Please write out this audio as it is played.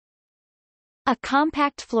A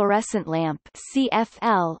compact fluorescent lamp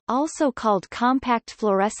 (CFL), also called compact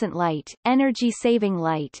fluorescent light, energy-saving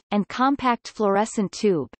light, and compact fluorescent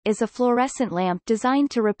tube, is a fluorescent lamp designed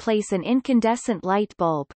to replace an incandescent light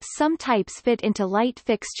bulb. Some types fit into light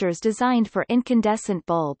fixtures designed for incandescent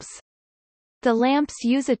bulbs. The lamps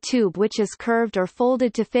use a tube which is curved or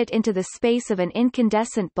folded to fit into the space of an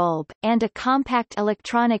incandescent bulb, and a compact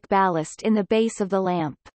electronic ballast in the base of the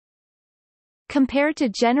lamp. Compared to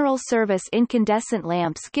general service incandescent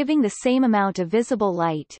lamps giving the same amount of visible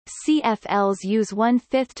light, CFLs use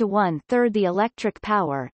 1/5 to 1/3 the electric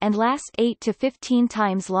power, and last 8 to 15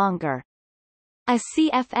 times longer. A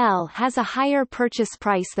CFL has a higher purchase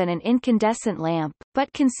price than an incandescent lamp,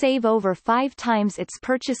 but can save over 5 times its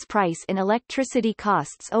purchase price in electricity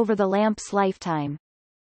costs over the lamp's lifetime.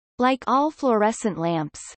 Like all fluorescent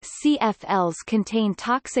lamps, CFLs contain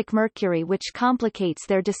toxic mercury which complicates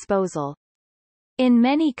their disposal. In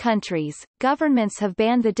many countries, governments have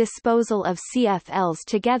banned the disposal of CFLs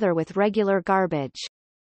together with regular garbage.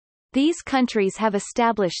 These countries have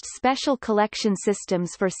established special collection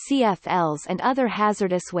systems for CFLs and other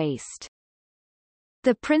hazardous waste.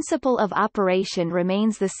 The principle of operation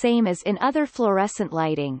remains the same as in other fluorescent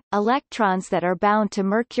lighting. Electrons that are bound to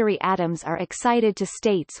mercury atoms are excited to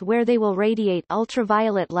states where they will radiate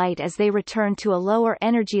ultraviolet light as they return to a lower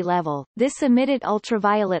energy level. This emitted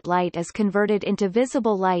ultraviolet light is converted into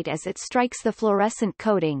visible light as it strikes the fluorescent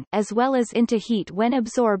coating, as well as into heat when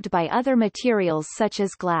absorbed by other materials such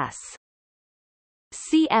as glass.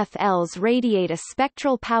 CFLs radiate a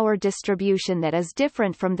spectral power distribution that is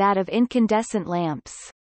different from that of incandescent lamps.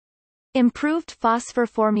 Improved phosphor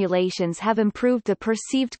formulations have improved the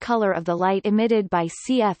perceived color of the light emitted by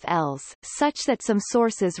CFLs, such that some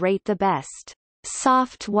sources rate the best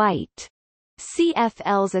soft white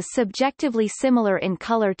CFLs as subjectively similar in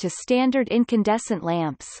color to standard incandescent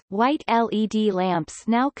lamps. White LED lamps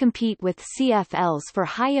now compete with CFLs for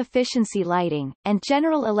high-efficiency lighting, and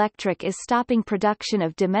General Electric is stopping production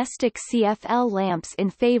of domestic CFL lamps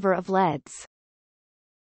in favor of LEDs.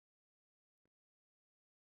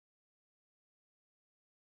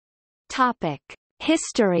 Topic: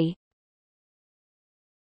 History.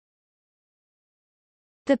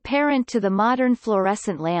 The parent to the modern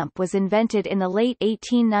fluorescent lamp was invented in the late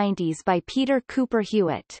 1890s by Peter Cooper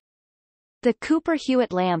Hewitt. The Cooper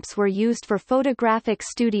Hewitt lamps were used for photographic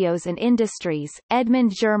studios and industries.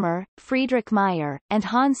 Edmund Germer, Friedrich Meyer, and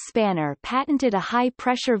Hans Spanner patented a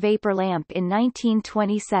high-pressure vapor lamp in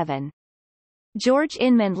 1927. George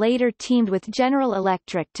Inman later teamed with General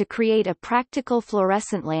Electric to create a practical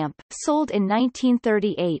fluorescent lamp, sold in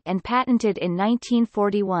 1938 and patented in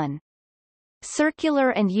 1941.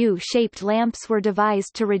 Circular and U-shaped lamps were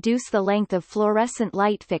devised to reduce the length of fluorescent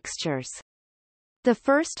light fixtures. The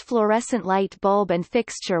first fluorescent light bulb and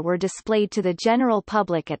fixture were displayed to the general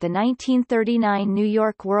public at the 1939 New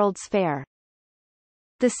York World's Fair.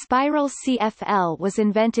 The spiral CFL was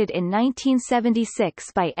invented in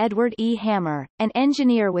 1976 by Edward E. Hammer, an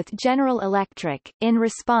engineer with General Electric, in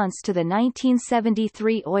response to the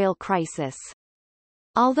 1973 oil crisis.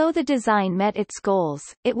 Although the design met its goals,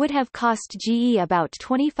 it would have cost GE about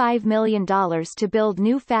 $25 million to build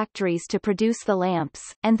new factories to produce the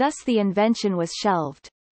lamps, and thus the invention was shelved.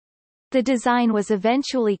 The design was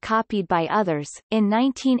eventually copied by others. In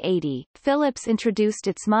 1980, Philips introduced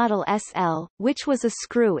its Model SL, which was a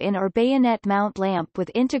screw-in or bayonet mount lamp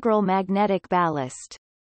with integral magnetic ballast.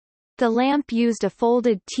 The lamp used a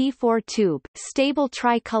folded T4 tube, stable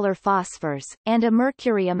tricolor phosphors, and a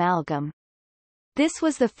mercury amalgam. This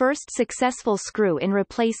was the first successful screw-in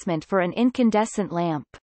replacement for an incandescent lamp.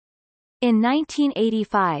 In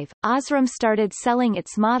 1985, Osram started selling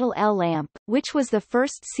its Model L lamp, which was the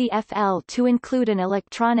first CFL to include an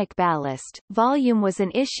electronic ballast. Volume was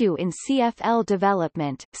an issue in CFL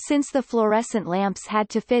development, since the fluorescent lamps had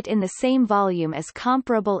to fit in the same volume as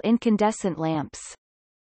comparable incandescent lamps.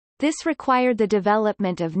 This required the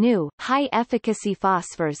development of new, high-efficacy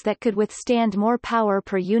phosphors that could withstand more power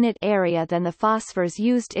per unit area than the phosphors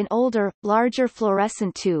used in older, larger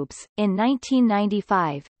fluorescent tubes. In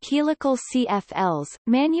 1995, helical CFLs,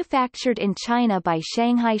 manufactured in China by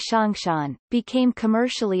Shanghai Shangshan, became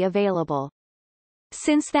commercially available.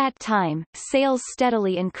 Since that time, sales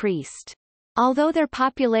steadily increased. Although their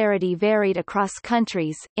popularity varied across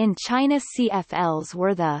countries, in China CFLs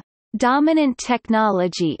were the dominant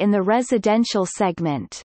technology in the residential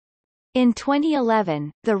segment. In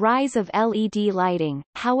 2011, the rise of LED lighting,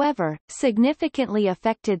 however, significantly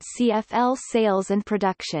affected CFL sales and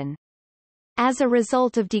production. As a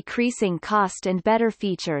result of decreasing cost and better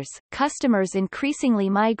features, customers increasingly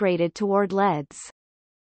migrated toward LEDs.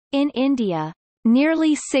 In India,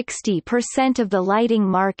 Nearly 60% of the lighting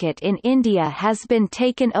market in India has been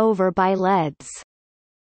taken over by LEDs.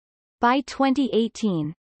 By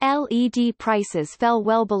 2018, LED prices fell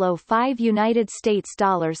well below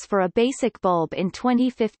 $5 for a basic bulb in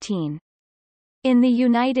 2015. In the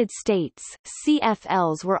United States,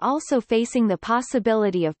 CFLs were also facing the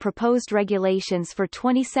possibility of proposed regulations for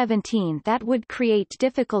 2017 that would create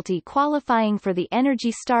difficulty qualifying for the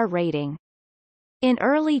Energy Star rating. In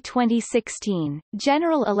early 2016,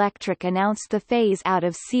 General Electric announced the phase-out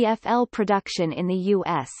of CFL production in the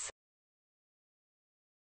U.S.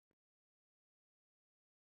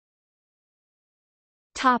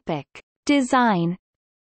 Topic: Design.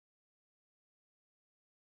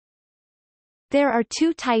 There are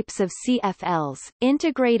two types of CFLs,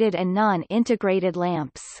 integrated and non-integrated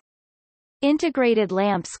lamps. Integrated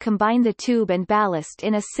lamps combine the tube and ballast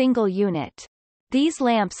in a single unit. These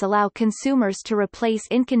lamps allow consumers to replace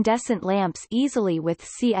incandescent lamps easily with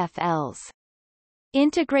CFLs.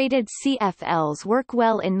 Integrated CFLs work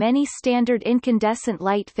well in many standard incandescent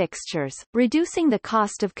light fixtures, reducing the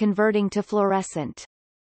cost of converting to fluorescent.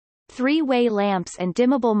 Three-way lamps and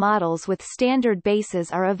dimmable models with standard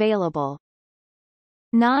bases are available.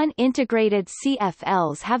 Non-integrated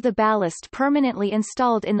CFLs have the ballast permanently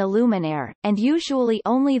installed in the luminaire, and usually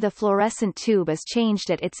only the fluorescent tube is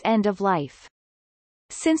changed at its end of life.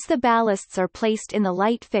 Since the ballasts are placed in the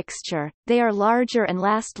light fixture, they are larger and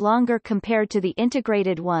last longer compared to the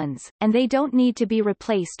integrated ones, and they don't need to be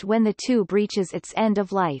replaced when the tube reaches its end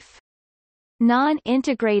of life.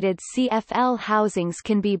 Non-integrated CFL housings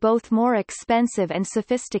can be both more expensive and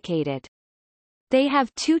sophisticated. They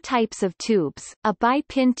have two types of tubes, a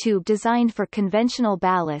bi-pin tube designed for conventional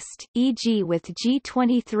ballast, e.g. with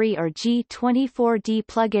G23 or G24D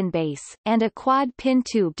plug-in base, and a quad-pin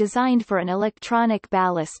tube designed for an electronic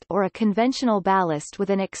ballast or a conventional ballast with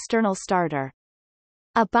an external starter.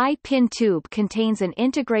 A bi-pin tube contains an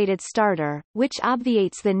integrated starter, which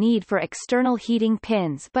obviates the need for external heating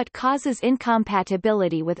pins but causes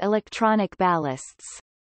incompatibility with electronic ballasts.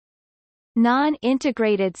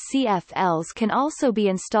 Non-integrated CFLs can also be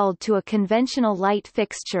installed to a conventional light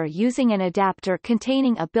fixture using an adapter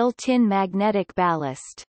containing a built-in magnetic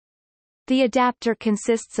ballast. The adapter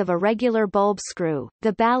consists of a regular bulb screw,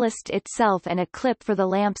 the ballast itself and a clip for the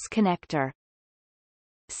lamp's connector.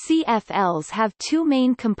 CFLs have two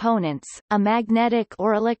main components, a magnetic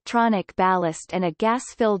or electronic ballast and a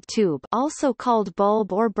gas-filled tube, also called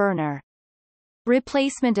bulb or burner.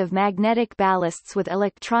 Replacement of magnetic ballasts with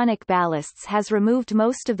electronic ballasts has removed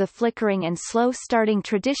most of the flickering and slow starting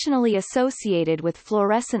traditionally associated with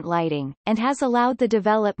fluorescent lighting, and has allowed the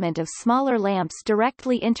development of smaller lamps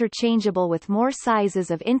directly interchangeable with more sizes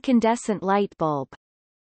of incandescent light bulb.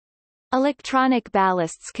 Electronic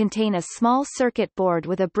ballasts contain a small circuit board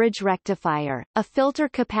with a bridge rectifier, a filter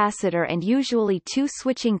capacitor and usually two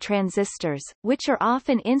switching transistors, which are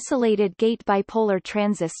often insulated gate bipolar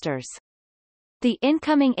transistors. The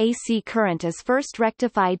incoming AC current is first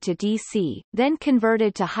rectified to DC, then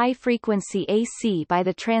converted to high-frequency AC by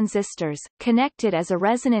the transistors, connected as a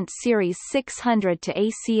resonant series 600 to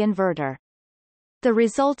AC inverter. The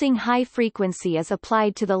resulting high frequency is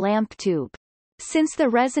applied to the lamp tube. Since the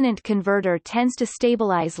resonant converter tends to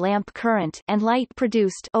stabilize lamp current and light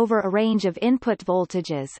produced over a range of input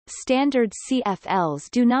voltages, standard CFLs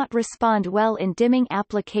do not respond well in dimming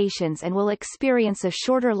applications and will experience a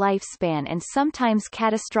shorter lifespan and sometimes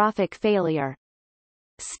catastrophic failure.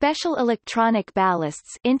 Special electronic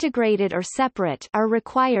ballasts, integrated or separate, are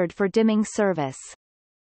required for dimming service.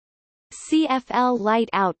 CFL light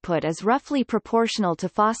output is roughly proportional to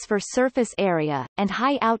phosphor surface area, and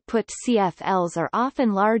high-output CFLs are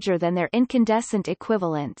often larger than their incandescent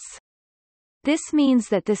equivalents. This means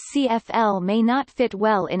that the CFL may not fit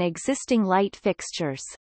well in existing light fixtures.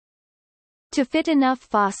 To fit enough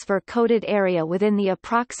phosphor-coated area within the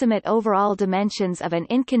approximate overall dimensions of an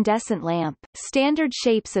incandescent lamp, standard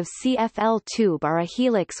shapes of CFL tube are a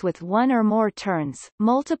helix with one or more turns,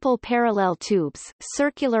 multiple parallel tubes,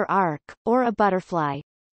 circular arc, or a butterfly.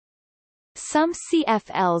 Some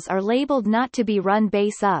CFLs are labeled not to be run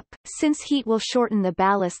base up, since heat will shorten the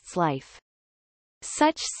ballast's life.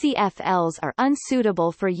 Such CFLs are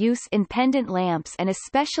unsuitable for use in pendant lamps and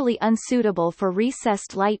especially unsuitable for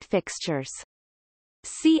recessed light fixtures.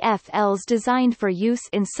 CFLs designed for use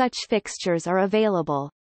in such fixtures are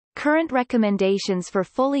available. Current recommendations for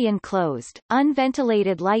fully enclosed,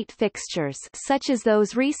 unventilated light fixtures such as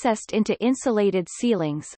those recessed into insulated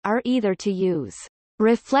ceilings, are either to use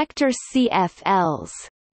reflector CFLs,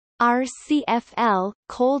 RCFL,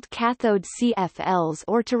 cold-cathode CFLs,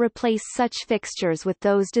 or to replace such fixtures with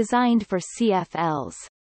those designed for CFLs.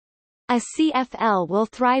 A CFL will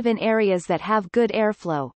thrive in areas that have good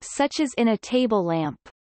airflow, such as in a table lamp.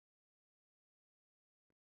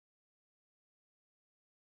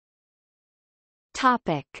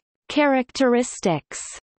 Topic: Characteristics.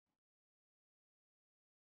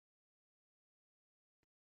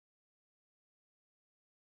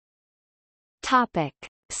 Topic: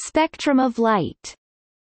 Spectrum of light.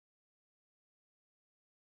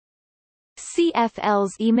 CFLs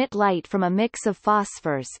emit light from a mix of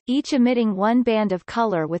phosphors, each emitting one band of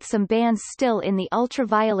color with some bands still in the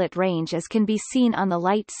ultraviolet range, as can be seen on the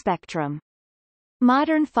light spectrum.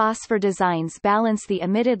 Modern phosphor designs balance the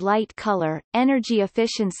emitted light color, energy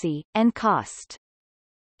efficiency, and cost.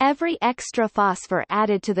 Every extra phosphor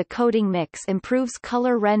added to the coating mix improves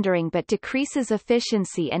color rendering but decreases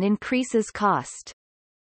efficiency and increases cost.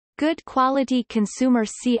 Good quality consumer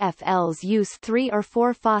CFLs use 3 or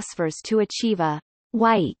 4 phosphors to achieve a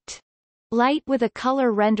white light with a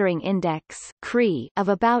color rendering index (CRI) of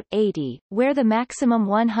about 80, where the maximum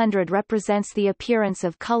 100 represents the appearance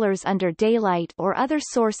of colors under daylight or other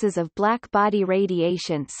sources of black body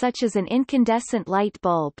radiation such as an incandescent light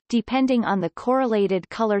bulb, depending on the correlated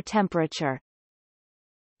color temperature.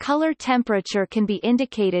 Color temperature can be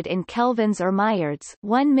indicated in kelvins or Maillards,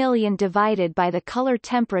 1 million divided by the color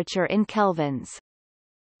temperature in kelvins.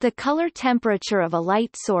 The color temperature of a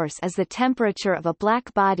light source is the temperature of a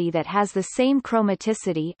black body that has the same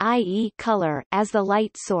chromaticity, i.e. color, as the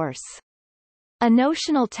light source. A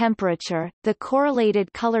notional temperature, the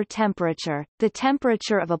correlated color temperature, the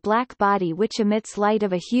temperature of a black body which emits light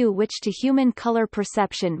of a hue which to human color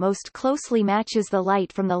perception most closely matches the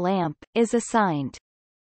light from the lamp, is assigned.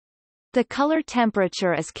 The color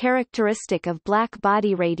temperature is characteristic of black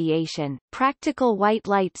body radiation. Practical white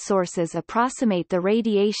light sources approximate the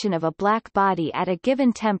radiation of a black body at a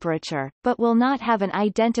given temperature, but will not have an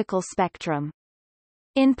identical spectrum.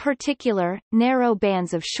 In particular, narrow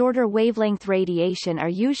bands of shorter wavelength radiation are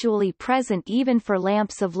usually present even for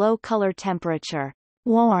lamps of low color temperature.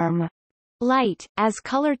 Warm light. As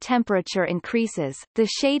color temperature increases, the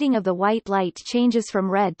shading of the white light changes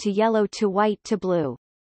from red to yellow to white to blue.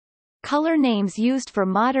 Color names used for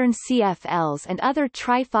modern CFLs and other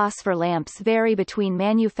triphosphor lamps vary between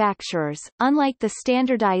manufacturers, unlike the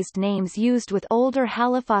standardized names used with older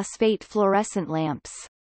halophosphate fluorescent lamps.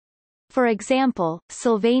 For example,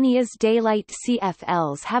 Sylvania's daylight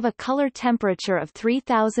CFLs have a color temperature of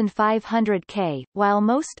 3500 K, while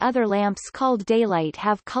most other lamps called daylight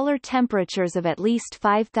have color temperatures of at least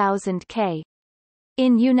 5000 K.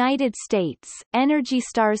 In United States, Energy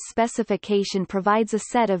Star's specification provides a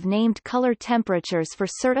set of named color temperatures for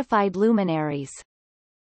certified luminaries.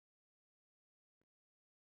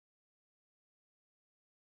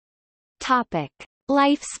 Topic: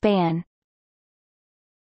 Lifespan.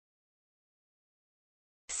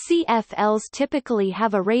 CFLs typically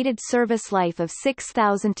have a rated service life of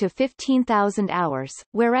 6,000 to 15,000 hours,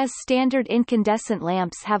 whereas standard incandescent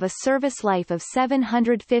lamps have a service life of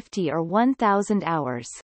 750 or 1,000 hours.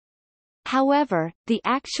 However, the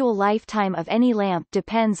actual lifetime of any lamp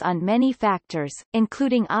depends on many factors,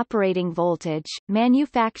 including operating voltage,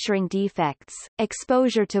 manufacturing defects,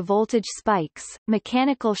 exposure to voltage spikes,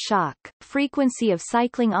 mechanical shock, frequency of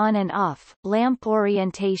cycling on and off, lamp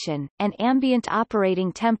orientation, and ambient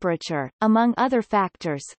operating temperature, among other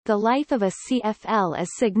factors. The life of a CFL is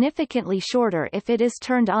significantly shorter if it is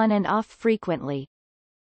turned on and off frequently.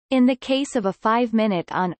 In the case of a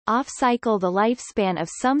 5-minute on-off cycle, the lifespan of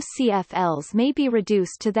some CFLs may be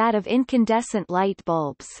reduced to that of incandescent light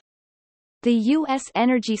bulbs. The U.S.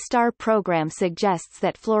 Energy Star program suggests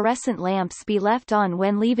that fluorescent lamps be left on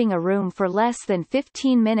when leaving a room for less than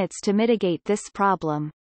 15 minutes to mitigate this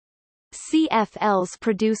problem. CFLs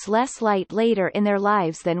produce less light later in their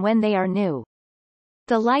lives than when they are new.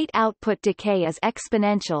 The light output decay is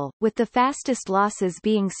exponential, with the fastest losses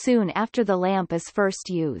being soon after the lamp is first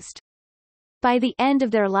used. By the end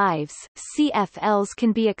of their lives, CFLs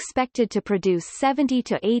can be expected to produce 70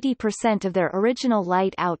 to 80% of their original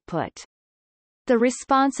light output. The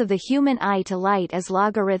response of the human eye to light is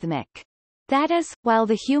logarithmic. That is, while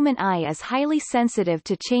the human eye is highly sensitive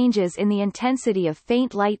to changes in the intensity of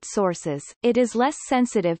faint light sources, it is less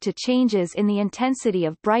sensitive to changes in the intensity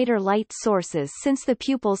of brighter light sources since the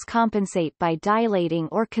pupils compensate by dilating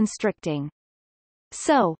or constricting.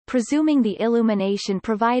 So, presuming the illumination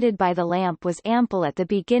provided by the lamp was ample at the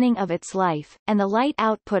beginning of its life, and the light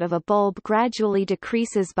output of a bulb gradually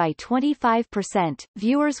decreases by 25%,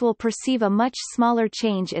 viewers will perceive a much smaller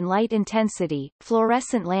change in light intensity.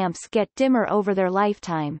 Fluorescent lamps get dimmer over their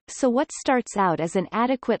lifetime, so what starts out as an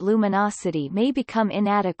adequate luminosity may become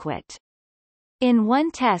inadequate. In one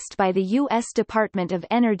test by the U.S. Department of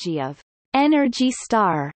Energy of Energy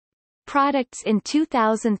Star products in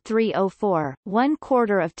 2003-04,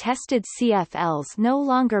 1/4 of tested CFLs no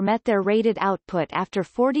longer met their rated output after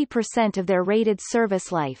 40% of their rated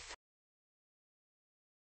service life.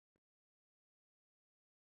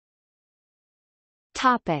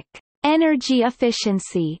 Topic: Energy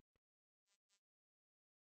efficiency.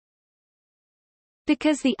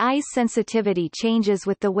 Because the eye's sensitivity changes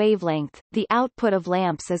with the wavelength, the output of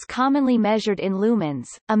lamps is commonly measured in lumens,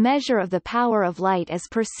 a measure of the power of light as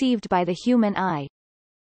perceived by the human eye.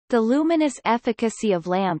 The luminous efficacy of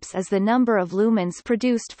lamps is the number of lumens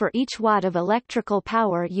produced for each watt of electrical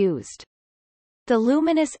power used. The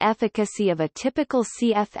luminous efficacy of a typical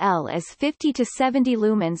CFL is 50 to 70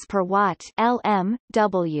 lumens per watt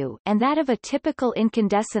 (lm/W), and that of a typical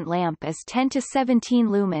incandescent lamp is 10 to 17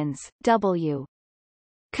 lumens (W).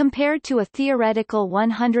 Compared to a theoretical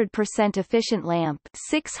 100% efficient lamp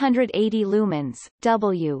 680 lumens,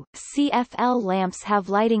 W, CFL lamps have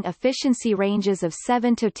lighting efficiency ranges of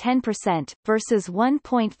 7 to 10%, versus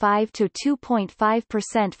 1.5 to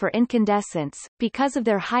 2.5% for incandescents. Because of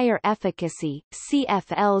their higher efficacy,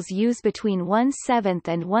 CFLs use between 1/7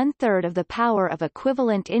 and 1/3 of the power of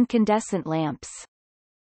equivalent incandescent lamps.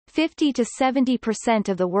 50 to 70%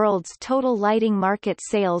 of the world's total lighting market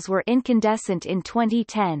sales were incandescent in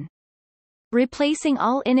 2010. Replacing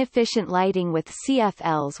all inefficient lighting with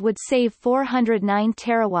CFLs would save 409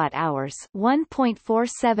 terawatt-hours,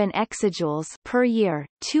 1.47 exajoules per year,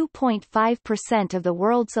 2.5% of the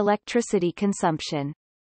world's electricity consumption.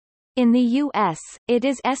 In the U.S., it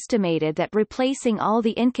is estimated that replacing all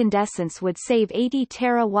the incandescents would save 80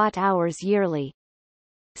 terawatt-hours yearly.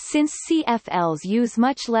 Since CFLs use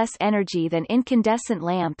much less energy than incandescent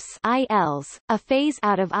lamps ILs, a phase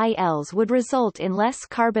out of ILs would result in less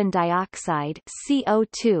carbon dioxide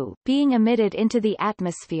CO2 being emitted into the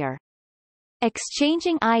atmosphere.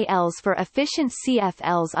 Exchanging ILs for efficient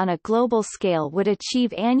CFLs on a global scale would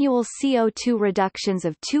achieve annual CO2 reductions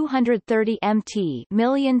of 230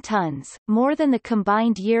 million tons, more than the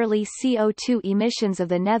combined yearly CO2 emissions of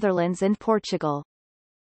the Netherlands and Portugal.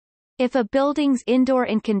 If a building's indoor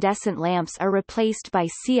incandescent lamps are replaced by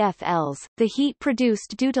CFLs, the heat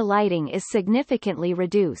produced due to lighting is significantly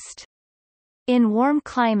reduced. In warm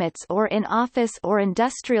climates or in office or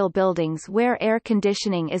industrial buildings where air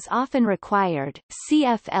conditioning is often required,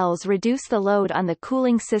 CFLs reduce the load on the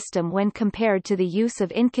cooling system when compared to the use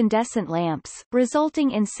of incandescent lamps, resulting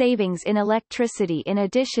in savings in electricity in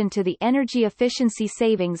addition to the energy efficiency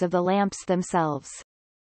savings of the lamps themselves.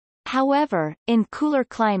 However, in cooler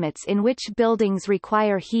climates in which buildings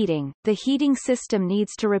require heating, the heating system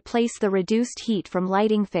needs to replace the reduced heat from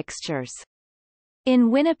lighting fixtures.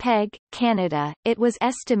 In Winnipeg, Canada, it was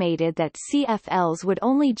estimated that CFLs would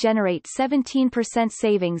only generate 17%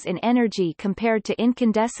 savings in energy compared to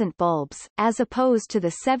incandescent bulbs, as opposed to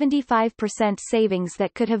the 75% savings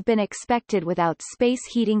that could have been expected without space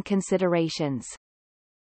heating considerations.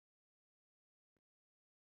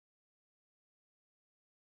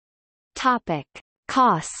 Topic: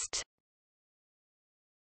 Cost.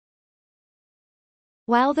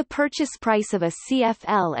 While the purchase price of a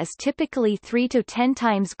CFL is typically 3 to 10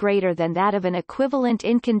 times greater than that of an equivalent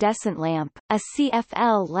incandescent lamp, a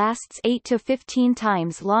CFL lasts 8 to 15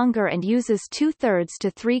 times longer and uses 2/3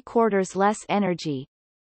 to 3/4 less energy.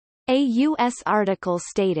 A U.S. article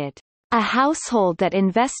stated, "A household that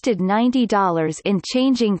invested $90 in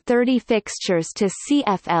changing 30 fixtures to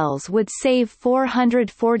CFLs would save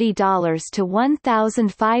 $440 to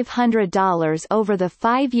 $1,500 over the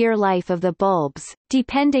 5-year life of the bulbs,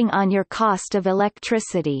 depending on your cost of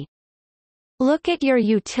electricity. Look at your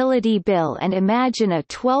utility bill and imagine a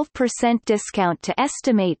 12% discount to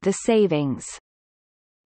estimate the savings."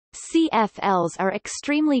 CFLs are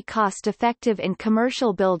extremely cost-effective in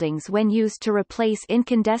commercial buildings when used to replace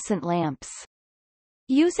incandescent lamps.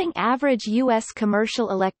 Using average U.S. commercial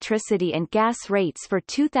electricity and gas rates for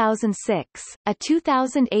 2006, a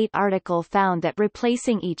 2008 article found that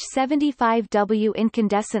replacing each 75W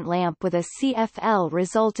incandescent lamp with a CFL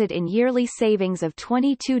resulted in yearly savings of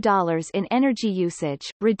 $22 in energy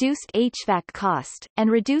usage, reduced HVAC cost,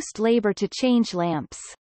 and reduced labor to change lamps.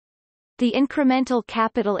 The incremental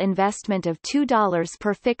capital investment of $2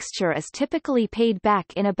 per fixture is typically paid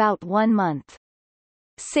back in about 1 month.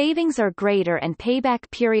 Savings are greater and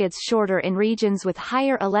payback periods shorter in regions with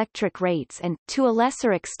higher electric rates and, to a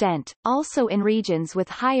lesser extent, also in regions with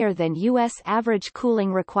higher than U.S. average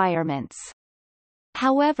cooling requirements.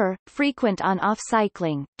 However, frequent on-off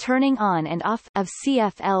cycling, turning on and off, of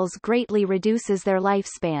CFLs greatly reduces their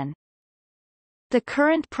lifespan. The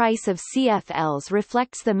current price of CFLs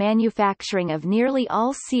reflects the manufacturing of nearly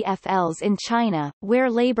all CFLs in China,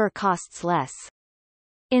 where labor costs less.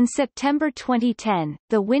 In September 2010,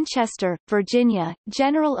 the Winchester, Virginia,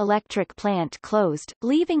 General Electric plant closed,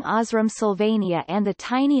 leaving Osram Sylvania and the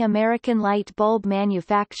tiny American Light Bulb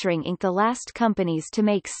Manufacturing Inc. the last companies to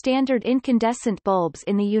make standard incandescent bulbs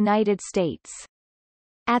in the United States.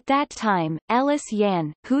 At that time, Ellis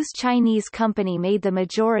Yan, whose Chinese company made the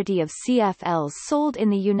majority of CFLs sold in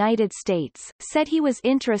the United States, said he was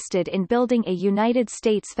interested in building a United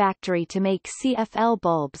States factory to make CFL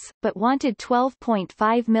bulbs, but wanted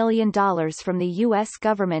 $12.5 million from the U.S.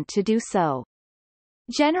 government to do so.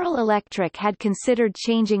 General Electric had considered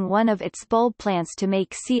changing one of its bulb plants to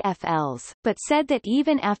make CFLs, but said that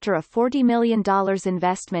even after a $40 million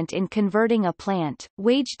investment in converting a plant,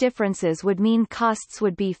 wage differences would mean costs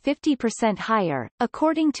would be 50% higher.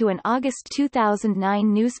 According to an August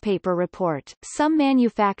 2009 newspaper report, some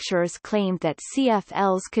manufacturers claimed that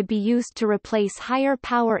CFLs could be used to replace higher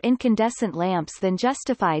power incandescent lamps than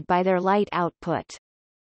justified by their light output.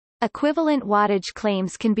 Equivalent wattage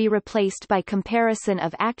claims can be replaced by comparison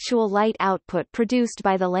of actual light output produced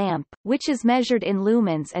by the lamp, which is measured in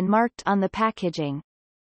lumens and marked on the packaging.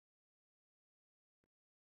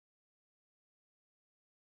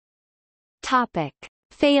 Topic: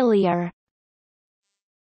 Failure.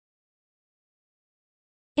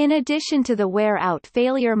 In addition to the wear-out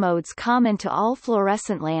failure modes common to all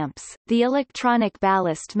fluorescent lamps, the electronic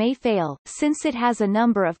ballast may fail, since it has a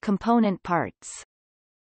number of component parts.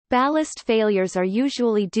 Ballast failures are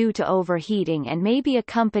usually due to overheating and may be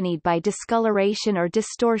accompanied by discoloration or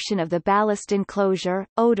distortion of the ballast enclosure,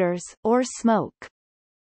 odors, or smoke.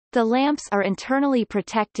 The lamps are internally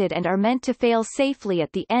protected and are meant to fail safely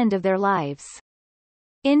at the end of their lives.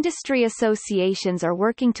 Industry associations are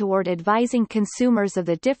working toward advising consumers of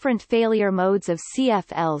the different failure modes of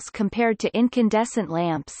CFLs compared to incandescent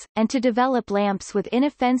lamps, and to develop lamps with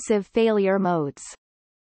inoffensive failure modes.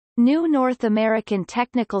 New North American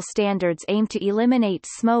technical standards aim to eliminate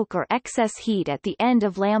smoke or excess heat at the end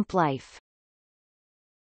of lamp life.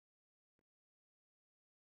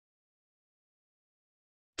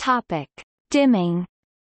 Topic: Dimming.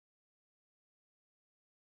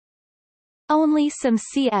 Only some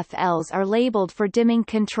CFLs are labeled for dimming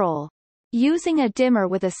control. Using a dimmer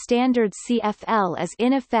with a standard CFL is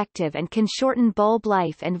ineffective and can shorten bulb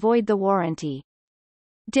life and void the warranty.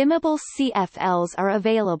 Dimmable CFLs are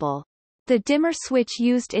available. The dimmer switch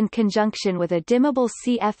used in conjunction with a dimmable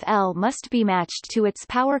CFL must be matched to its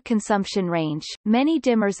power consumption range. Many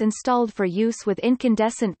dimmers installed for use with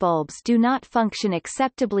incandescent bulbs do not function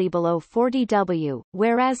acceptably below 40 W,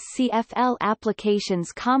 whereas CFL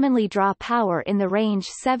applications commonly draw power in the range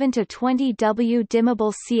 7 to 20 W.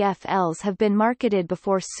 Dimmable CFLs have been marketed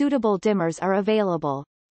before suitable dimmers are available.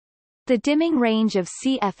 The dimming range of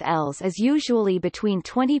CFLs is usually between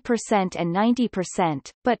 20% and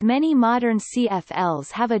 90%, but many modern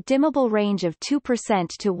CFLs have a dimmable range of 2%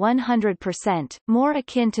 to 100%, more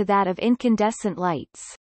akin to that of incandescent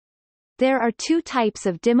lights. There are two types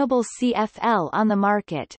of dimmable CFL on the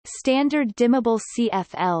market: standard dimmable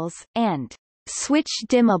CFLs, and switch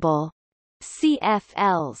dimmable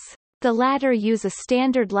CFLs. The latter use a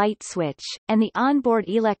standard light switch, and the onboard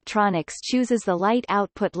electronics chooses the light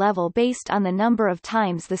output level based on the number of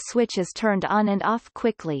times the switch is turned on and off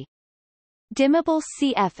quickly. Dimmable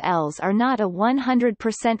CFLs are not a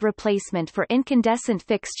 100% replacement for incandescent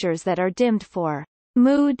fixtures that are dimmed for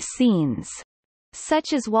mood scenes,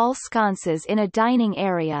 such as wall sconces in a dining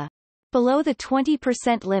area. Below the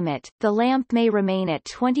 20% limit, the lamp may remain at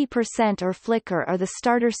 20% or flicker, or the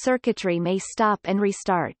starter circuitry may stop and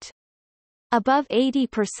restart. Above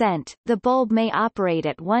 80%, the bulb may operate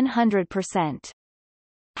at 100%.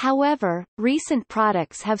 However, recent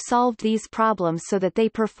products have solved these problems so that they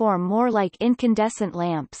perform more like incandescent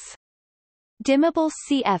lamps. Dimmable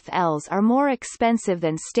CFLs are more expensive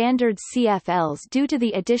than standard CFLs due to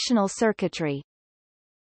the additional circuitry.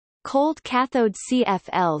 Cold-cathode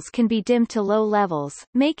CFLs can be dimmed to low levels,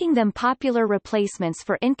 making them popular replacements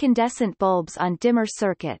for incandescent bulbs on dimmer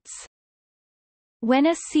circuits. When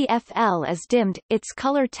a CFL is dimmed, its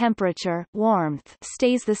color temperature, warmth,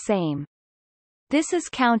 stays the same. This is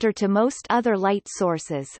counter to most other light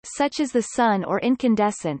sources, such as the sun or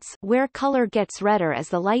incandescents, where color gets redder as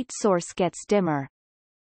the light source gets dimmer.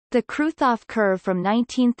 The Kruithof curve from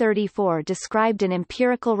 1934 described an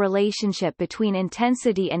empirical relationship between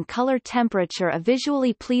intensity and color temperature of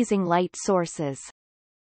visually pleasing light sources.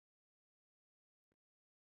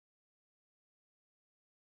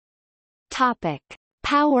 Topic: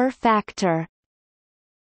 Power factor.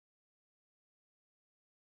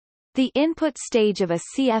 The input stage of a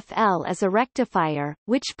CFL is a rectifier,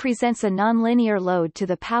 which presents a nonlinear load to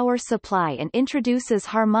the power supply and introduces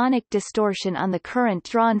harmonic distortion on the current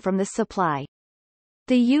drawn from the supply.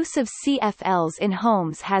 The use of CFLs in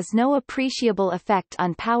homes has no appreciable effect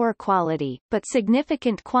on power quality, but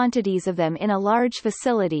significant quantities of them in a large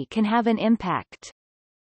facility can have an impact.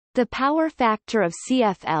 The power factor of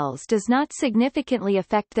CFLs does not significantly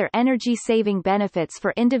affect their energy-saving benefits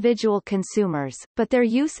for individual consumers, but their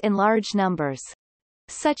use in large numbers,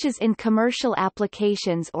 such as in commercial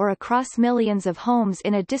applications or across millions of homes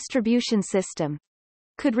in a distribution system,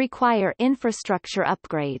 could require infrastructure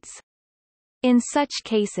upgrades. In such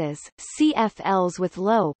cases, CFLs with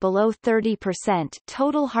low below 30%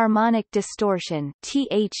 total harmonic distortion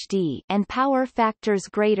 (THD) and power factors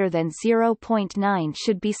greater than 0.9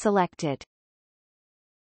 should be selected.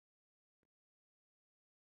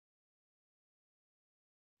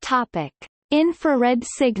 Topic: Infrared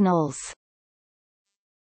signals.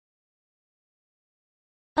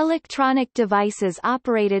 Electronic devices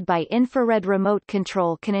operated by infrared remote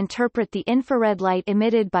control can interpret the infrared light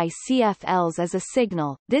emitted by CFLs as a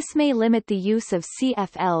signal. This may limit the use of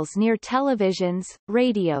CFLs near televisions,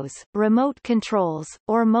 radios, remote controls,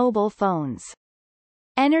 or mobile phones.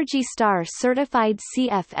 Energy Star certified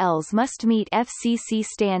CFLs must meet FCC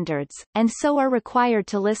standards, and so are required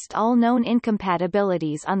to list all known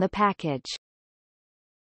incompatibilities on the package.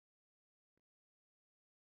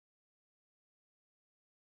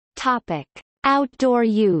 Topic: Outdoor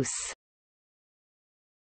use.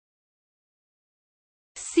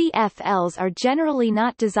 CFLs are generally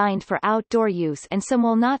not designed for outdoor use and some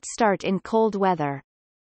will not start in cold weather.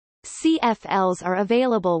 CFLs are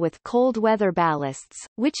available with cold weather ballasts,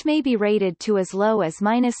 which may be rated to as low as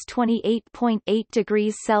 -28.8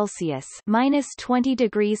 degrees Celsius (-20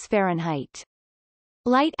 degrees Fahrenheit).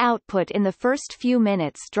 Light output in the first few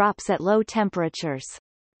minutes drops at low temperatures.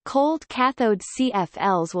 Cold-cathode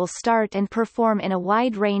CFLs will start and perform in a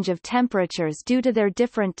wide range of temperatures due to their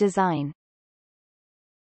different design.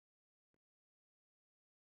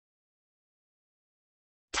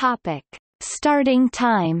 Topic: Starting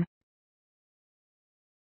time.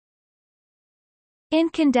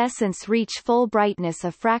 Incandescents reach full brightness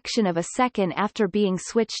a fraction of a second after being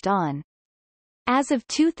switched on. As of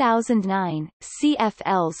 2009,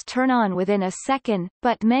 CFLs turn on within a second,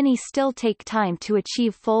 but many still take time to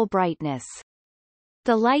achieve full brightness.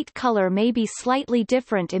 The light color may be slightly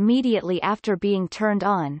different immediately after being turned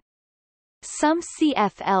on. Some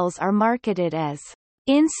CFLs are marketed as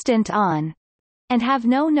instant on and have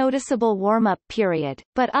no noticeable warm-up period,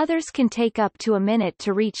 but others can take up to a minute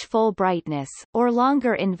to reach full brightness, or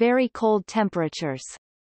longer in very cold temperatures.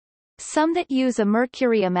 Some that use a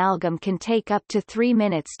mercury amalgam can take up to 3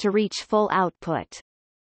 minutes to reach full output.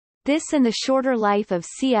 This and the shorter life of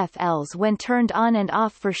CFLs when turned on and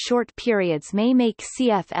off for short periods may make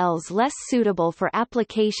CFLs less suitable for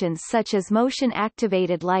applications such as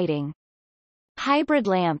motion-activated lighting. Hybrid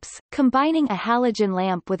lamps, combining a halogen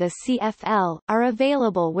lamp with a CFL, are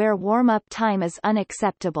available where warm-up time is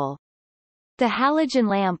unacceptable. The halogen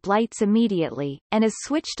lamp lights immediately, and is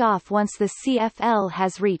switched off once the CFL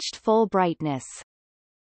has reached full brightness.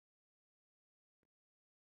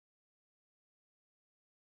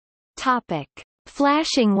 Topic: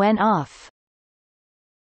 Flashing when off.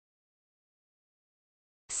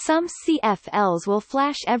 Some CFLs will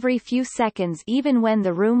flash every few seconds even when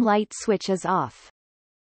the room light switch is off.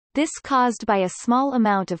 This caused by a small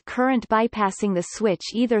amount of current bypassing the switch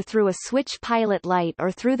either through a switch pilot light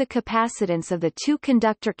or through the capacitance of the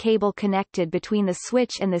two-conductor cable connected between the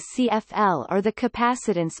switch and the CFL or the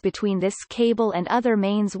capacitance between this cable and other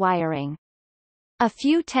mains wiring. A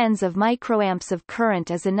few tens of microamps of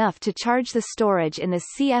current is enough to charge the storage in the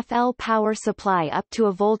CFL power supply up to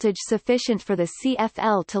a voltage sufficient for the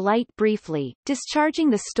CFL to light briefly, discharging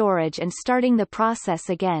the storage and starting the process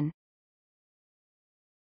again.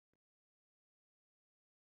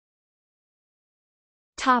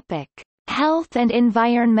 Topic: Health and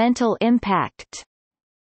environmental impact.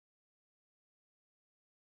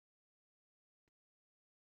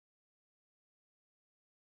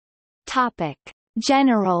 Topic: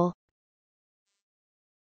 General.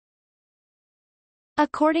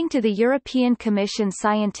 According to the European Commission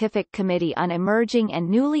Scientific Committee on Emerging and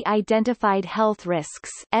Newly Identified Health Risks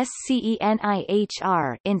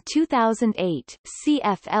 (SCENIHR) in 2008,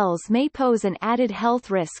 CFLs may pose an added health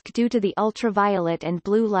risk due to the ultraviolet and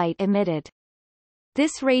blue light emitted.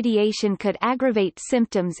 This radiation could aggravate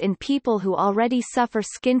symptoms in people who already suffer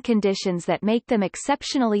skin conditions that make them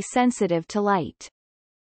exceptionally sensitive to light.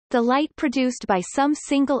 The light produced by some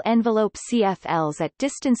single-envelope CFLs at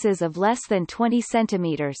distances of less than 20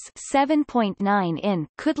 cm (7.9 in)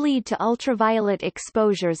 could lead to ultraviolet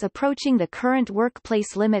exposures approaching the current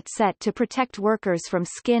workplace limit set to protect workers from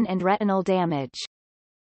skin and retinal damage.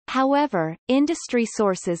 However, industry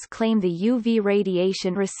sources claim the UV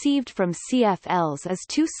radiation received from CFLs is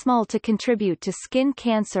too small to contribute to skin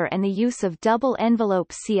cancer, and the use of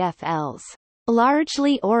double-envelope CFLs,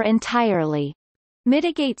 largely or entirely,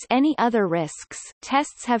 mitigates any other risks.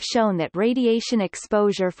 Tests have shown that radiation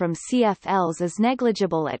exposure from CFLs is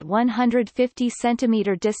negligible at 150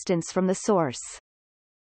 cm distance from the source.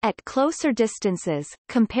 At closer distances,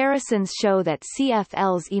 comparisons show that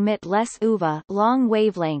CFLs emit less UVA long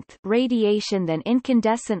wavelength radiation than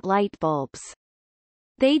incandescent light bulbs.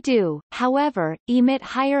 They do, however, emit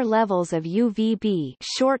higher levels of UVB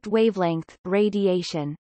short wavelength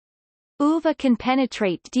radiation. UVA can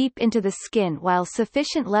penetrate deep into the skin, while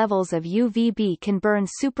sufficient levels of UVB can burn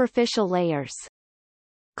superficial layers.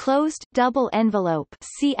 Closed double-envelope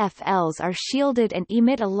CFLs are shielded and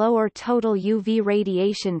emit a lower total UV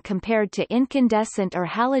radiation compared to incandescent or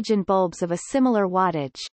halogen bulbs of a similar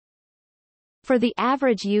wattage. For the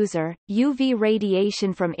average user, UV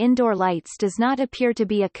radiation from indoor lights does not appear to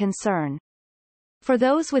be a concern. For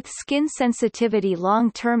those with skin sensitivity,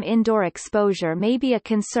 long-term indoor exposure may be a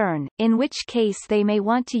concern, in which case they may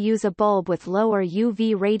want to use a bulb with lower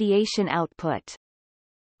UV radiation output.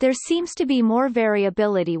 There seems to be more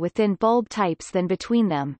variability within bulb types than between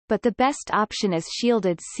them, but the best option is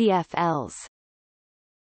shielded CFLs.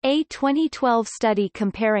 A 2012 study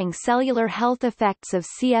comparing cellular health effects of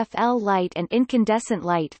CFL light and incandescent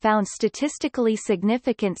light found statistically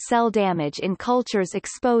significant cell damage in cultures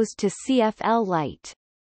exposed to CFL light.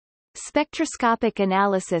 Spectroscopic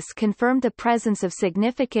analysis confirmed the presence of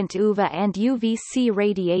significant UVA and UVC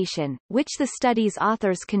radiation, which the study's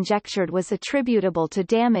authors conjectured was attributable to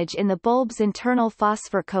damage in the bulb's internal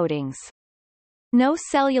phosphor coatings. No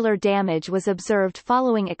cellular damage was observed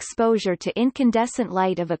following exposure to incandescent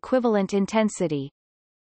light of equivalent intensity.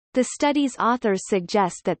 The study's authors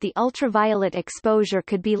suggest that the ultraviolet exposure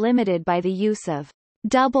could be limited by the use of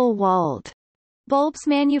double-walled bulbs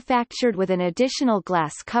manufactured with an additional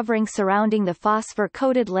glass covering surrounding the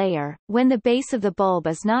phosphor-coated layer, when the base of the bulb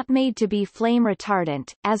is not made to be flame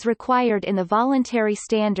retardant, as required in the voluntary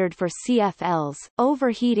standard for CFLs.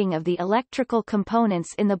 Overheating of the electrical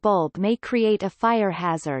components in the bulb may create a fire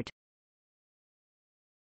hazard.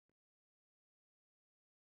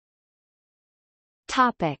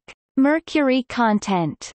 Topic: Mercury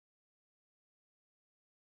content.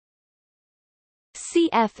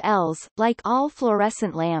 CFLs, like all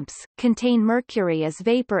fluorescent lamps, contain mercury as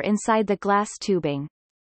vapor inside the glass tubing.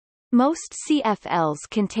 Most CFLs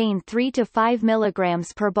contain 3 to 5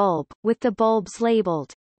 mg per bulb, with the bulbs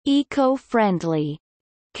labeled eco-friendly,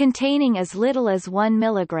 containing as little as 1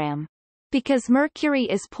 mg. Because mercury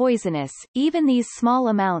is poisonous, even these small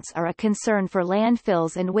amounts are a concern for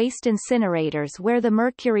landfills and waste incinerators, where the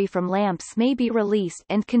mercury from lamps may be released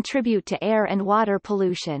and contribute to air and water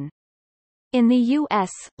pollution. In the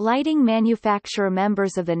U.S., lighting manufacturer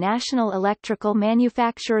members of the National Electrical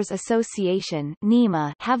Manufacturers Association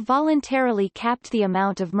 (NEMA) have voluntarily capped the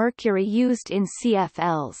amount of mercury used in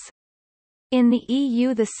CFLs. In the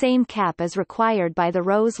EU, the same cap is required by the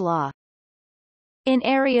Rose Law. In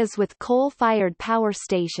areas with coal-fired power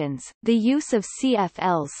stations, the use of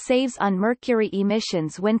CFLs saves on mercury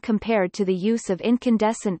emissions when compared to the use of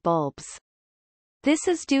incandescent bulbs. This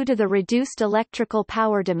is due to the reduced electrical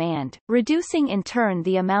power demand, reducing in turn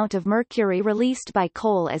the amount of mercury released by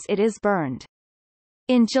coal as it is burned.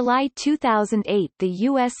 In July 2008, the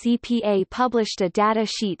U.S. EPA published a data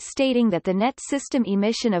sheet stating that the net system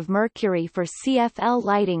emission of mercury for CFL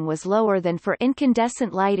lighting was lower than for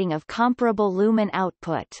incandescent lighting of comparable lumen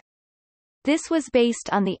output. This was based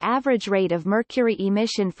on the average rate of mercury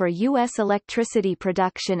emission for U.S. electricity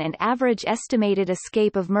production and average estimated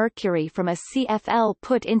escape of mercury from a CFL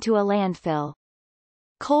put into a landfill.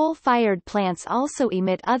 Coal-fired plants also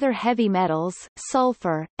emit other heavy metals,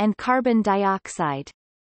 sulfur, and carbon dioxide.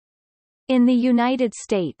 In the United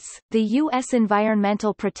States, the U.S.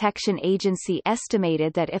 Environmental Protection Agency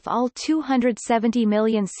estimated that if all 270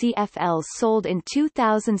 million CFLs sold in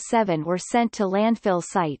 2007 were sent to landfill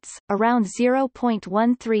sites, around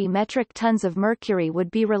 0.13 metric tons of mercury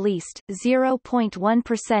would be released,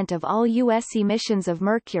 0.1% of all U.S. emissions of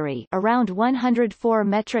mercury, around 104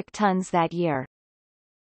 metric tons that year.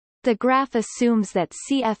 The graph assumes that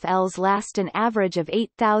CFLs last an average of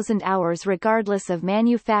 8,000 hours regardless of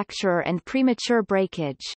manufacturer and premature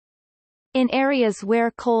breakage. In areas where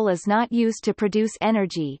coal is not used to produce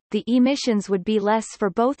energy, the emissions would be less for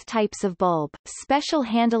both types of bulb. Special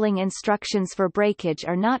handling instructions for breakage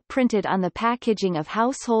are not printed on the packaging of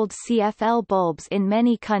household CFL bulbs in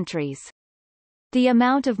many countries. The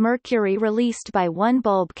amount of mercury released by one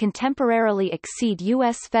bulb can temporarily exceed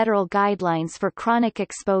U.S. federal guidelines for chronic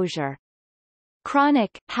exposure.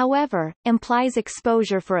 Chronic, however, implies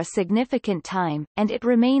exposure for a significant time, and it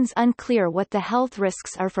remains unclear what the health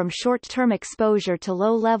risks are from short-term exposure to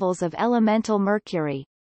low levels of elemental mercury.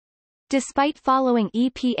 Despite following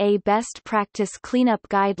EPA best practice cleanup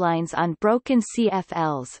guidelines on broken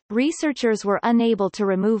CFLs, researchers were unable to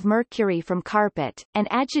remove mercury from carpet, and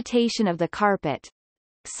agitation of the carpet,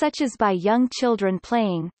 such as by young children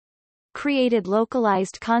playing, created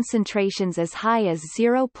localized concentrations as high as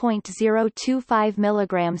 0.025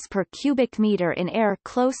 mg per cubic meter in air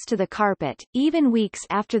close to the carpet. Even weeks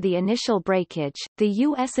after the initial breakage, the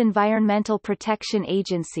U.S. Environmental Protection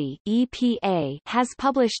Agency (EPA) has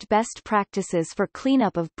published best practices for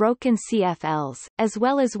cleanup of broken CFLs, as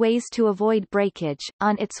well as ways to avoid breakage,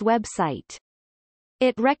 on its website.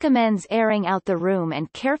 It recommends airing out the room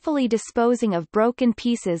and carefully disposing of broken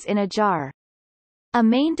pieces in a jar. A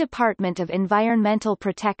Maine Department of Environmental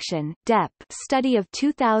Protection (DEP) study of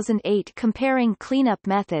 2008 comparing cleanup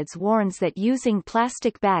methods warns that using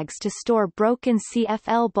plastic bags to store broken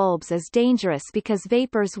CFL bulbs is dangerous because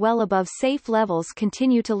vapors well above safe levels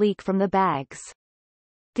continue to leak from the bags.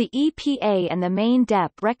 The EPA and the Maine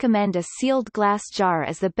DEP recommend a sealed glass jar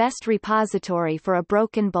as the best repository for a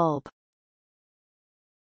broken bulb.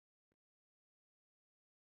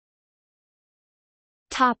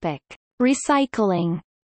 Topic: Recycling.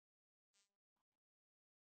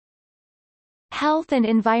 Health and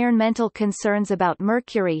environmental concerns about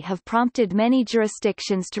mercury have prompted many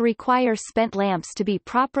jurisdictions to require spent lamps to be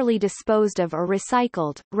properly disposed of or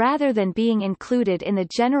recycled, rather than being included in the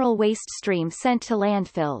general waste stream sent to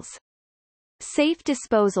landfills. Safe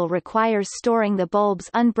disposal requires storing the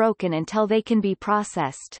bulbs unbroken until they can be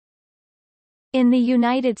processed. In the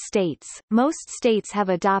United States, most states have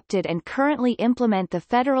adopted and currently implement the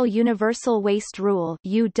Federal Universal Waste Rule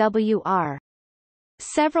 (UWR).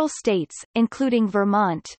 Several states, including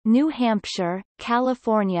Vermont, New Hampshire,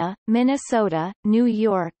 California, Minnesota, New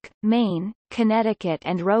York, Maine, Connecticut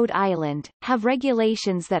and Rhode Island, have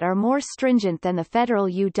regulations that are more stringent than the federal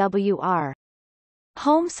UWR.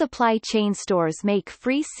 Home supply chain stores make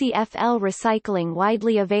free CFL recycling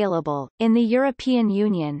widely available. In the European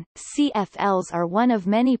Union, CFLs are one of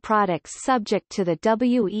many products subject to the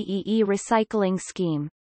WEEE recycling scheme.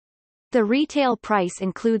 The retail price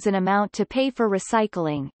includes an amount to pay for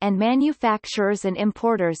recycling, and manufacturers and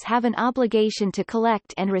importers have an obligation to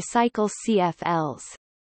collect and recycle CFLs.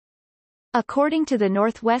 According to the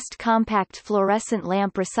Northwest Compact Fluorescent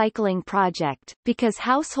Lamp Recycling Project, because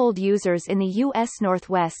household users in the U.S.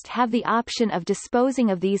 Northwest have the option of disposing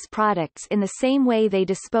of these products in the same way they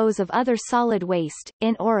dispose of other solid waste,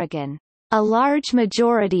 in Oregon, a large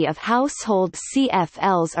majority of household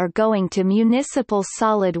CFLs are going to municipal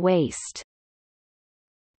solid waste.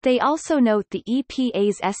 They also note the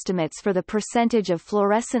EPA's estimates for the percentage of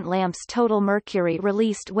fluorescent lamps' total mercury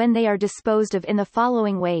released when they are disposed of in the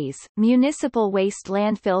following ways: municipal waste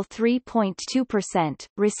landfill 3.2%,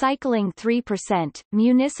 recycling 3%,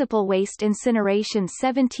 municipal waste incineration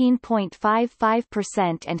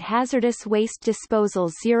 17.55% and hazardous waste disposal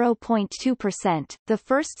 0.2%. The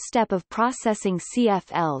first step of processing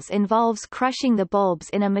CFLs involves crushing the bulbs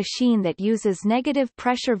in a machine that uses negative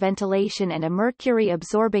pressure ventilation and a mercury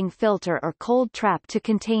absorbing filter or cold trap to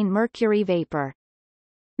contain mercury vapor.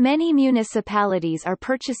 Many municipalities are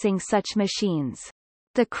purchasing such machines.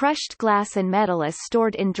 The crushed glass and metal is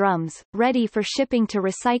stored in drums, ready for shipping to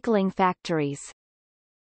recycling factories.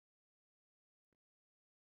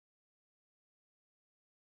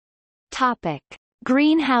 Topic: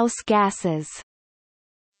 Greenhouse gases.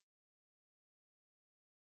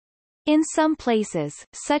 In some places,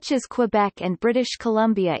 such as Quebec and British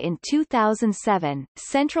Columbia in 2007,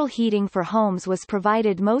 central heating for homes was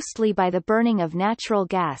provided mostly by the burning of natural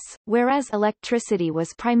gas, whereas electricity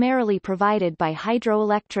was primarily provided by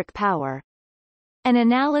hydroelectric power. An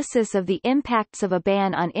analysis of the impacts of a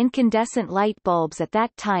ban on incandescent light bulbs at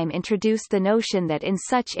that time introduced the notion that in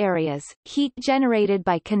such areas, heat generated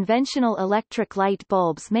by conventional electric light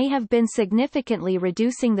bulbs may have been significantly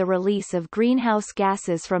reducing the release of greenhouse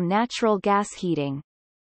gases from natural gas heating.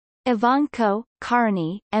 Ivanko,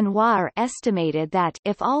 Carney, and Waugh estimated that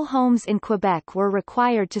if all homes in Quebec were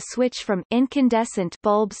required to switch from incandescent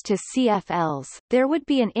bulbs to CFLs, there would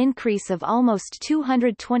be an increase of almost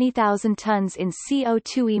 220,000 tons in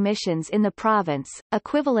CO2 emissions in the province,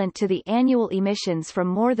 equivalent to the annual emissions from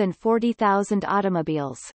more than 40,000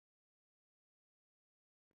 automobiles.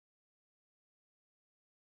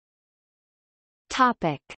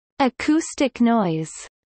 Topic: Acoustic noise.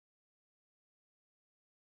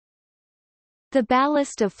 The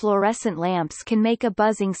ballast of fluorescent lamps can make a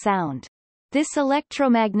buzzing sound. This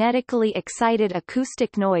electromagnetically excited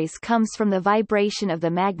acoustic noise comes from the vibration of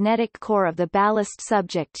the magnetic core of the ballast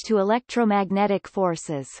subject to electromagnetic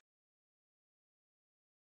forces.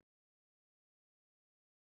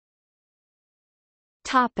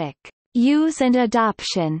 Topic: Use and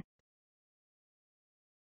adoption.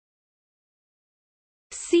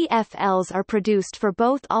 CFLs are produced for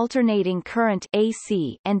both alternating current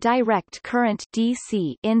AC and direct current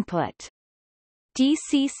DC input.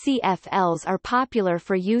 DC CFLs are popular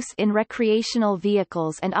for use in recreational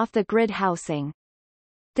vehicles and off-the-grid housing.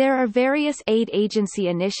 There are various aid agency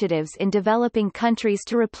initiatives in developing countries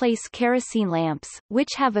to replace kerosene lamps,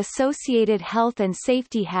 which have associated health and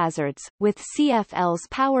safety hazards, with CFLs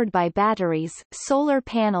powered by batteries, solar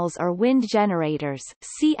panels or wind generators.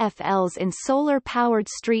 CFLs in solar-powered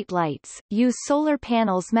street lights use solar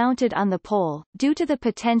panels mounted on the pole. Due to the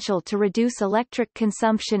potential to reduce electric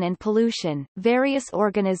consumption and pollution, various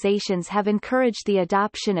organizations have encouraged the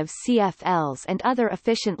adoption of CFLs and other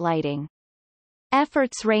efficient lighting.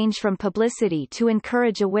 Efforts range from publicity to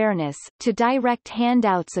encourage awareness, to direct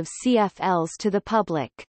handouts of CFLs to the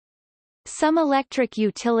public. Some electric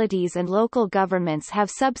utilities and local governments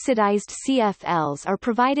have subsidized CFLs or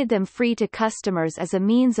provided them free to customers as a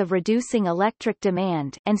means of reducing electric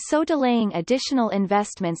demand, and so delaying additional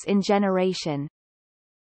investments in generation.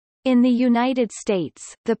 In the United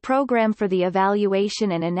States, the Program for the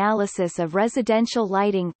Evaluation and Analysis of Residential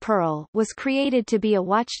Lighting (PEARL) was created to be a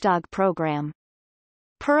watchdog program.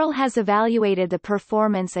 PEARL has evaluated the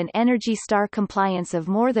performance and Energy Star compliance of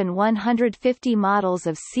more than 150 models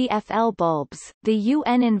of CFL bulbs. The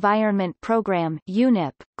UN Environment Programme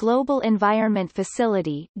 (UNEP), Global Environment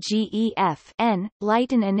Facility (GEF)(N),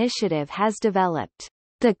 Lighten Initiative has developed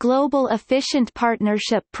the Global Efficient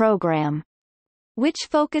Partnership Programme, which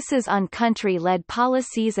focuses on country-led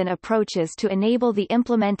policies and approaches to enable the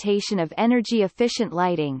implementation of energy-efficient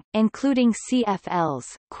lighting, including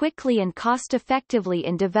CFLs, quickly and cost-effectively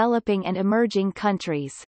in developing and emerging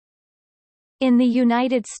countries. In the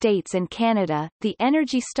United States and Canada, the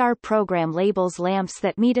Energy Star program labels lamps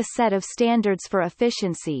that meet a set of standards for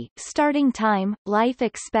efficiency, starting time, life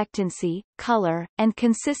expectancy, color, and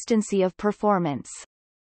consistency of performance.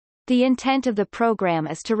 The intent of the program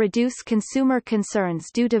is to reduce consumer concerns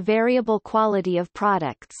due to variable quality of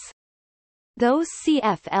products. Those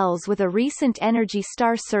CFLs with a recent Energy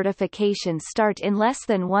Star certification start in less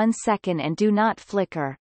than 1 second and do not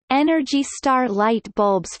flicker. Energy Star light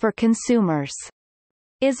bulbs for consumers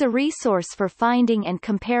is a resource for finding and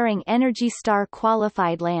comparing Energy Star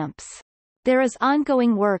qualified lamps. There is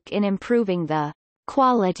ongoing work in improving the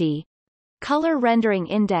quality color rendering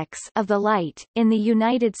index of the light. In the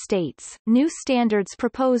United States, new standards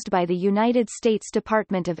proposed by the United States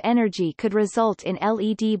Department of Energy could result in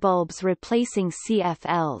LED bulbs replacing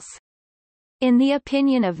CFLs. In the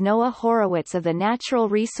opinion of Noah Horowitz of the Natural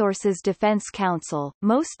Resources Defense Council,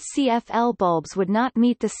 most CFL bulbs would not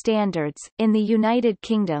meet the standards. In the United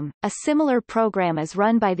Kingdom, a similar program is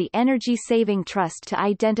run by the Energy Saving Trust to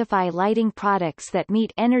identify lighting products that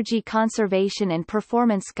meet energy conservation and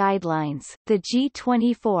performance guidelines. The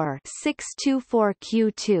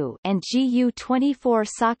G24-624Q2 and GU24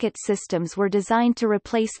 socket systems were designed to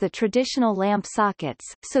replace the traditional lamp sockets,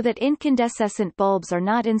 so that incandescent bulbs are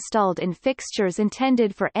not installed in fixtures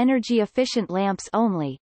intended for energy-efficient lamps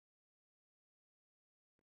only.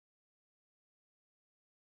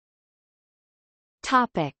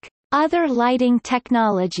 Topic: Other lighting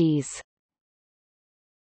technologies.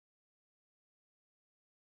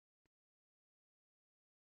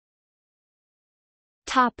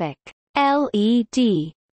 Topic: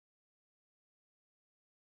 LED.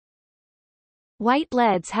 White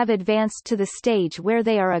LEDs have advanced to the stage where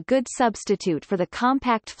they are a good substitute for the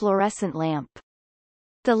compact fluorescent lamp.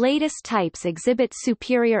 The latest types exhibit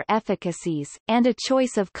superior efficacies, and a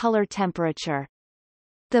choice of color temperature.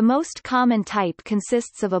 The most common type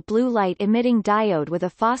consists of a blue light-emitting diode with a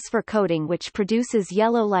phosphor coating which produces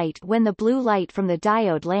yellow light when the blue light from the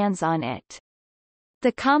diode lands on it.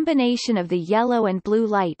 The combination of the yellow and blue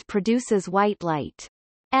light produces white light.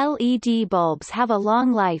 LED bulbs have a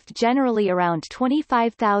long life, generally around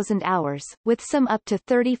 25,000 hours, with some up to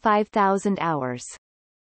 35,000 hours.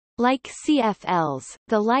 Like CFLs,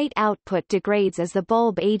 the light output degrades as the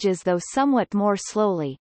bulb ages, though somewhat more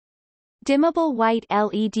slowly. Dimmable white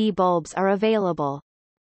LED bulbs are available.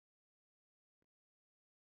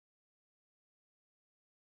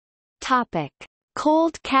 Topic: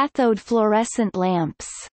 Cold-cathode fluorescent lamps.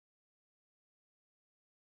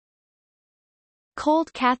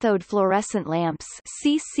 Cold-cathode fluorescent lamps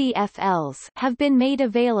 (CCFLs) have been made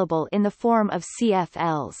available in the form of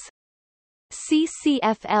CFLs.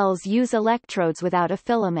 CCFLs use electrodes without a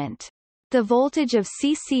filament. The voltage of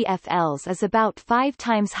CCFLs is about 5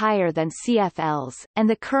 times higher than CFLs, and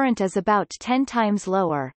the current is about 10 times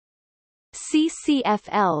lower.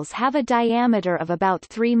 CCFLs have a diameter of about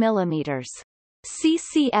 3 mm.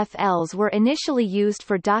 CCFLs were initially used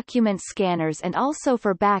for document scanners and also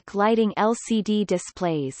for backlighting LCD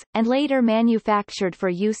displays, and later manufactured for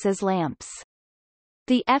use as lamps.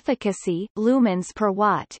 The efficacy, lumens per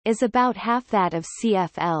watt, is about half that of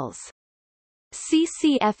CFLs.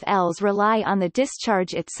 CCFLs rely on the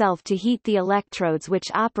discharge itself to heat the electrodes,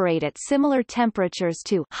 which operate at similar temperatures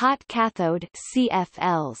to hot cathode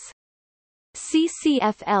CFLs.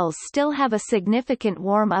 CCFLs still have a significant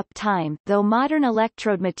warm-up time, though modern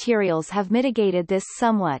electrode materials have mitigated this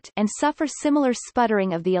somewhat, and suffer similar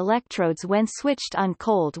sputtering of the electrodes when switched on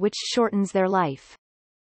cold, which shortens their life.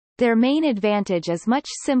 Their main advantage is much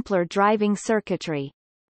simpler driving circuitry.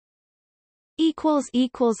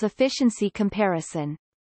 Efficiency comparison.